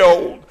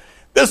 jailed.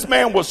 This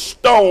man was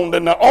stoned,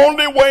 and the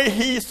only way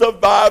he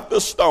survived the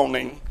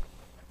stoning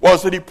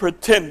was that he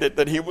pretended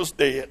that he was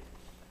dead.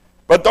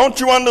 But don't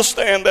you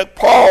understand that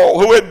Paul,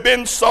 who had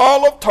been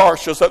Saul of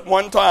Tarsus at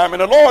one time,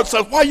 and the Lord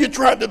said, why are you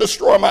trying to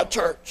destroy my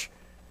church?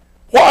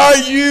 Why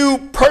are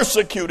you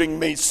persecuting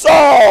me?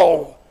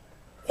 Saul,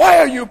 why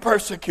are you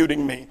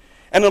persecuting me?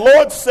 And the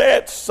Lord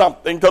said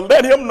something to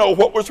let him know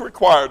what was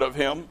required of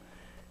him.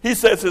 He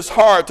says it's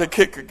hard to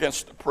kick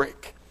against the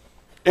prick.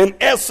 In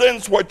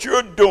essence, what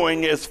you're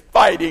doing is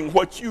fighting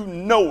what you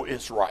know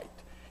is right.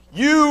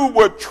 You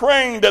were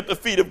trained at the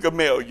feet of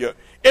Gamaliel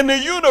in the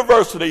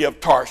University of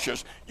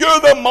Tarsus.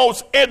 You're the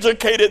most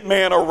educated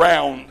man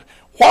around.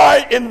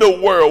 Why in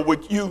the world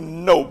would you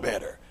know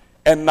better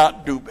and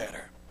not do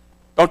better?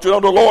 Don't you know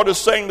the Lord is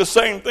saying the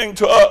same thing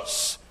to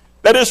us?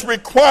 That is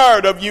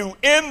required of you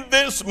in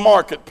this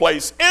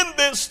marketplace, in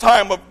this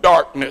time of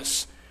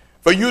darkness,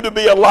 for you to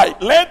be a light.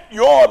 Let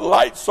your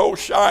light so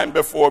shine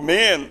before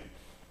men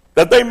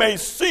that they may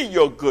see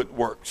your good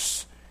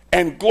works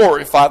and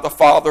glorify the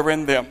Father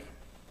in them.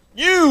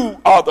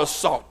 You are the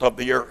salt of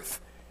the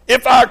earth.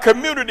 If our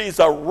communities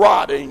are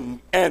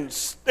rotting and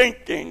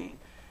stinking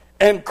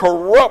and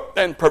corrupt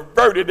and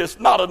perverted, it's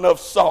not enough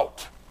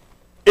salt.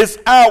 It's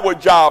our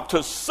job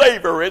to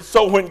savor it,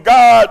 so when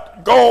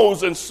God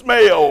goes and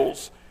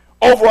smells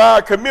over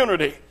our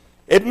community,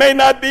 it may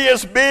not be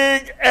as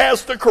big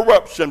as the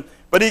corruption,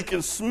 but he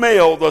can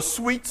smell the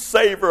sweet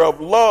savor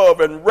of love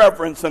and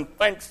reverence and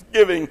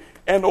thanksgiving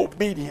and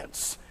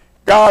obedience.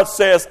 God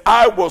says,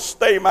 I will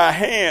stay my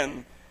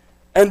hand.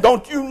 And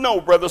don't you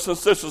know, brothers and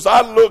sisters,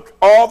 I look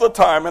all the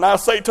time and I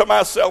say to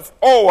myself,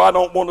 oh, I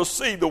don't want to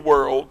see the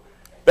world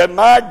that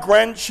my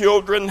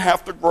grandchildren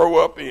have to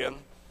grow up in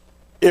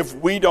if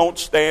we don't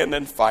stand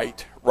and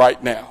fight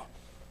right now.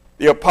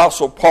 The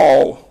Apostle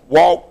Paul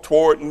walked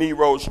toward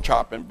Nero's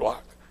chopping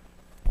block.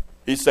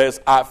 He says,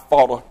 I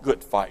fought a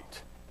good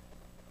fight.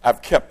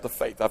 I've kept the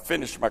faith. I've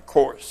finished my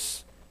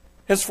course.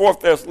 Henceforth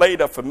there's laid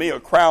up for me a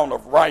crown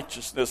of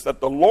righteousness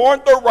that the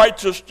Lord the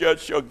righteous judge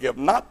shall give,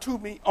 not to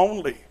me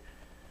only,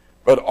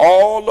 but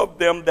all of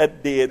them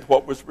that did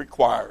what was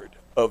required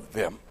of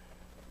them.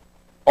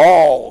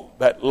 All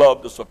that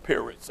loved his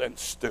appearance and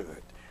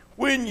stood.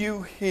 When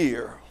you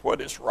hear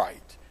what is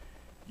right,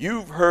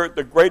 you've heard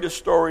the greatest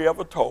story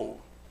ever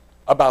told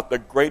about the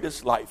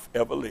greatest life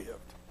ever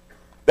lived.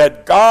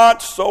 That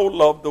God so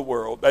loved the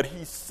world that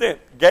he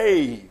sent,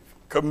 gave,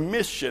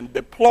 commissioned,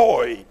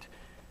 deployed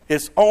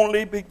his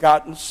only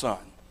begotten Son,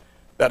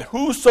 that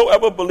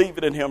whosoever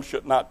believeth in him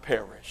should not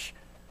perish,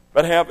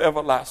 but have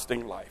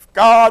everlasting life.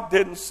 God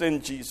didn't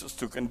send Jesus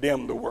to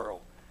condemn the world,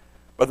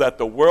 but that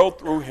the world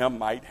through him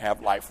might have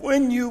life.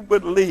 When you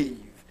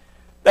believe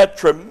that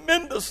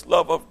tremendous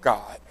love of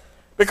God,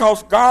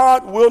 because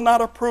God will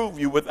not approve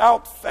you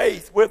without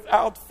faith.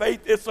 Without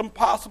faith, it's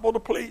impossible to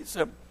please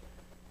him.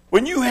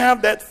 When you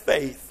have that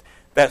faith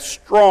that's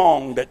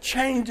strong, that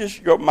changes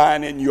your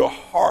mind and your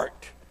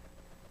heart,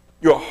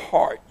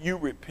 you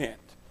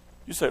repent.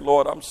 You say,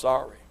 Lord, I'm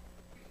sorry.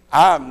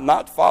 I'm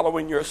not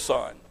following your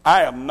Son.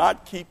 I am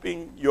not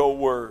keeping your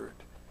word.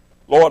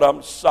 Lord,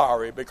 I'm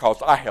sorry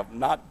because I have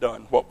not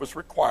done what was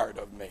required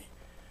of me.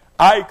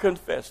 I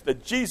confess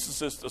that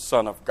Jesus is the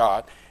Son of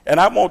God, and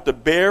I want to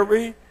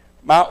bury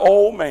my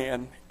old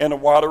man in a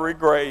watery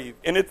grave.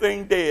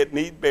 Anything dead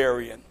need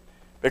burying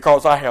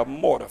because I have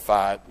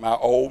mortified my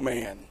old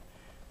man.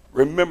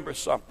 Remember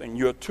something.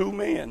 You're two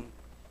men.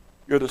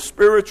 You're the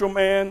spiritual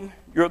man.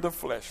 You're the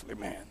fleshly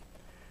man.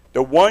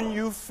 The one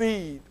you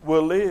feed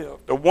will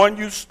live. The one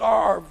you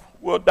starve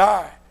will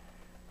die.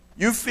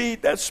 You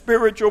feed that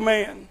spiritual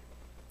man,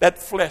 that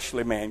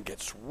fleshly man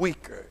gets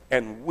weaker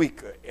and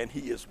weaker, and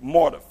he is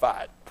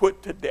mortified,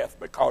 put to death,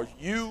 because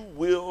you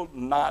will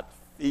not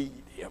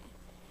feed him.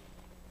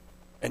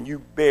 And you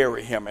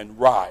bury him and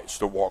rise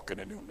to walk in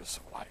the newness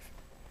of life.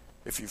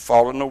 If you've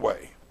fallen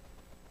away,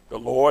 the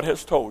Lord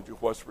has told you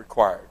what's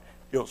required.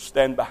 He'll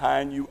stand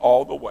behind you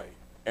all the way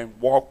and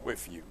walk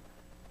with you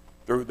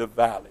through the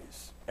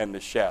valleys and the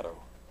shadow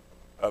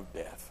of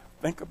death.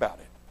 Think about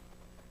it.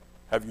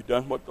 Have you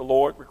done what the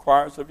Lord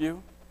requires of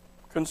you?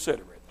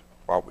 Consider it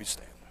while we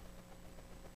stand.